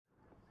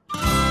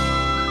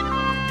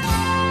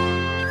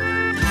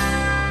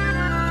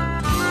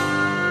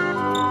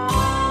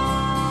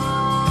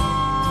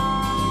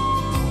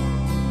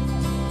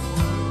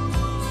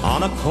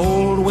a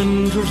cold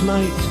winter's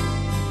night,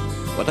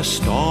 with a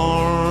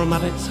storm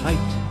at its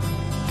height,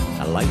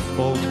 a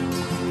lifeboat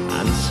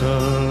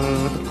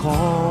answered the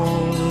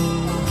call.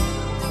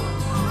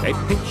 They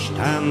pitched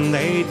and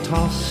they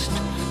tossed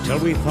till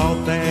we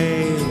thought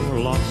they were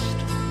lost,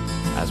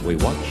 as we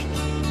watched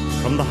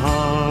from the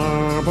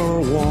harbour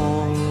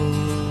wall.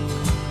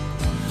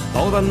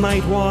 Though the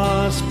night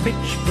was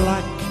pitch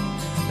black,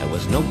 there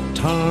was no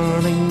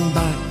turning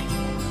back,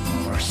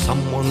 for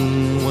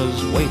someone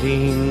was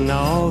waiting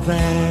out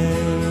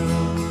there.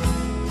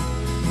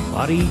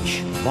 But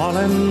each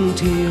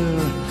volunteer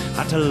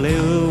had to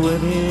live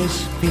with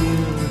his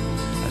fear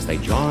as they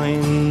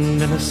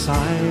joined in a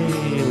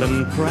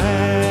silent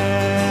prayer.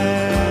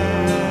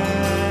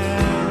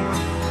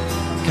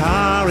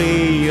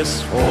 Carry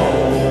us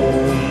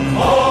home,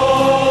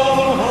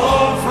 home,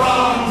 home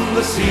from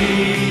the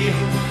sea.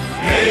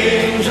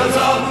 Angels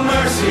of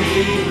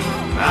mercy,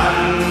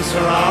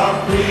 answer our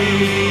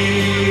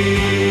plea,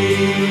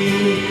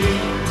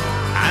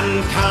 and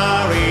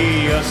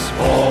carry us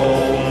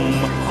home,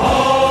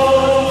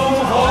 home,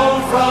 home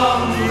from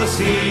the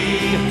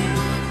sea.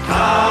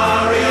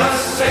 Carry us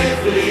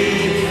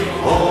safely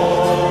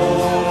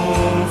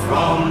home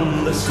from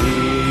the sea.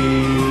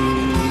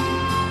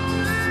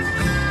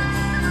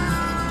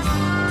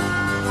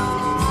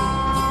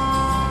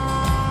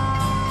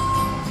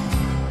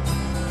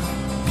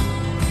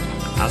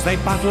 As they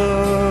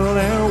battled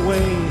their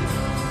way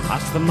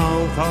past the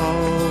mouth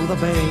of the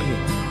bay,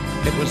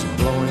 it was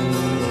blowing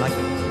like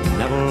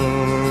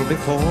never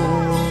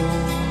before.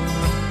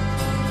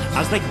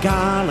 As they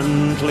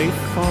gallantly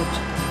fought,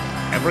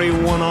 every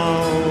one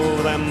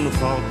of them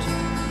thought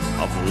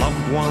of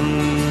loved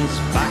ones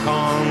back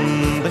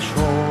on the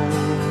shore.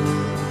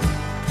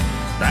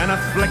 Then a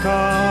flicker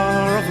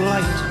of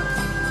light,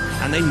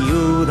 and they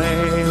knew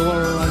they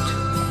were right.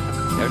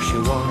 There she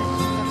was,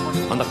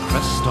 on the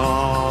crest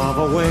of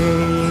a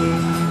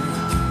wave.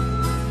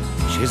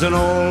 She's an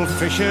old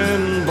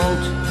fishing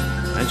boat,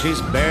 and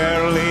she's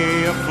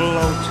barely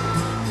afloat.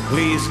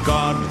 Please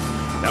God,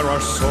 there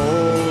are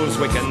souls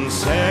we can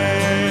save,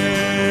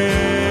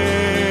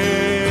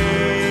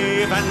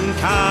 and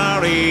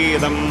carry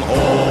them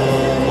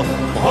home,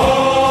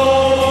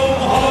 home,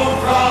 home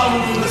from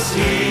the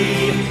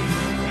sea.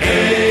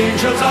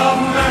 Angels of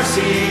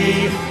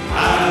mercy,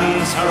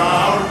 answer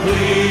our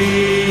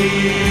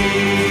plea,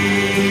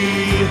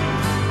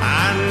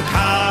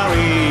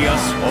 carry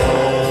us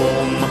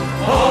home,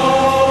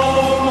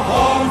 home,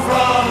 home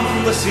from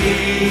the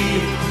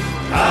sea.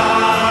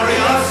 Carry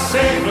us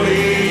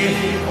safely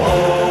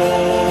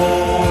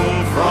home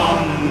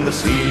from the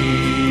sea.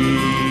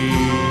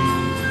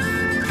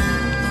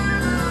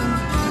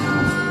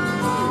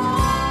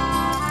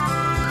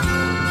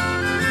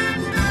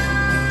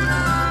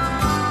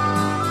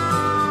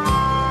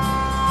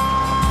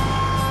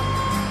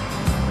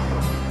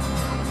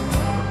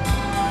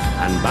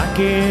 And back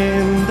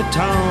in the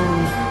town,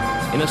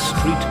 in a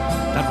street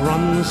that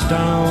runs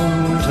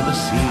down to the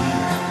sea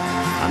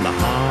and the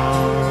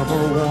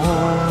harbour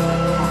wall,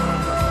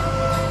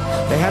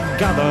 they had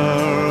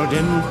gathered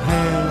in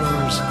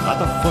pairs at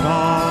the foot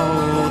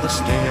of the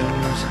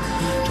stairs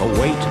to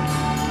wait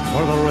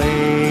for the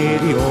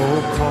radio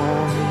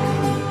call.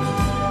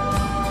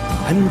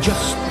 And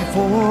just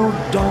before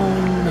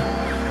dawn,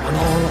 when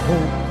all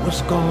hope was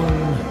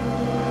gone,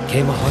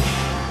 came a hush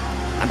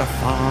and a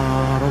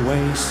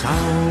faraway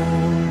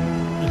sound.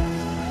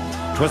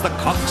 'Twas the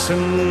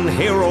coxswain,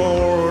 he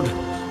roared,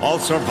 all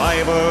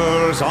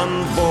survivors on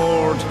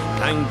board,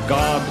 thank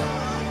God,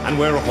 and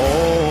we're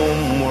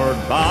homeward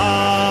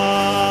bound.